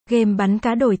Game bắn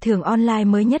cá đổi thưởng online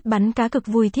mới nhất bắn cá cực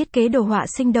vui thiết kế đồ họa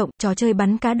sinh động, trò chơi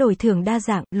bắn cá đổi thưởng đa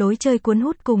dạng, lối chơi cuốn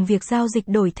hút cùng việc giao dịch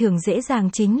đổi thưởng dễ dàng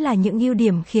chính là những ưu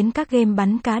điểm khiến các game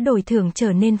bắn cá đổi thưởng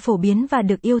trở nên phổ biến và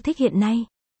được yêu thích hiện nay.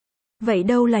 Vậy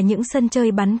đâu là những sân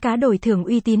chơi bắn cá đổi thưởng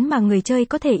uy tín mà người chơi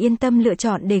có thể yên tâm lựa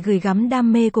chọn để gửi gắm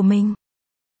đam mê của mình?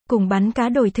 Cùng bắn cá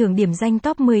đổi thưởng điểm danh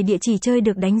top 10 địa chỉ chơi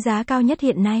được đánh giá cao nhất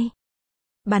hiện nay.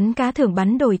 Bắn cá thưởng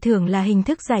bắn đổi thưởng là hình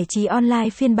thức giải trí online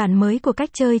phiên bản mới của cách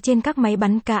chơi trên các máy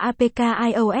bắn cá APK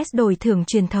iOS đổi thưởng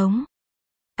truyền thống.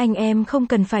 Anh em không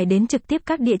cần phải đến trực tiếp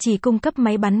các địa chỉ cung cấp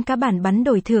máy bắn cá bản bắn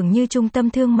đổi thưởng như trung tâm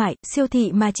thương mại, siêu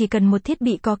thị mà chỉ cần một thiết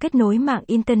bị có kết nối mạng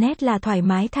Internet là thoải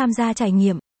mái tham gia trải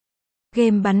nghiệm.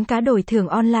 Game bắn cá đổi thưởng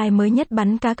online mới nhất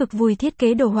bắn cá cực vui thiết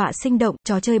kế đồ họa sinh động,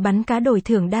 trò chơi bắn cá đổi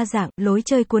thưởng đa dạng, lối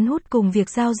chơi cuốn hút cùng việc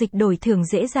giao dịch đổi thưởng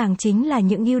dễ dàng chính là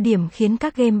những ưu điểm khiến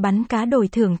các game bắn cá đổi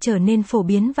thưởng trở nên phổ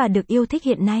biến và được yêu thích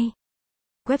hiện nay.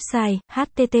 Website: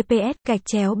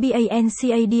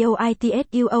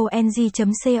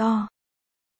 https://bancadouitsuong.co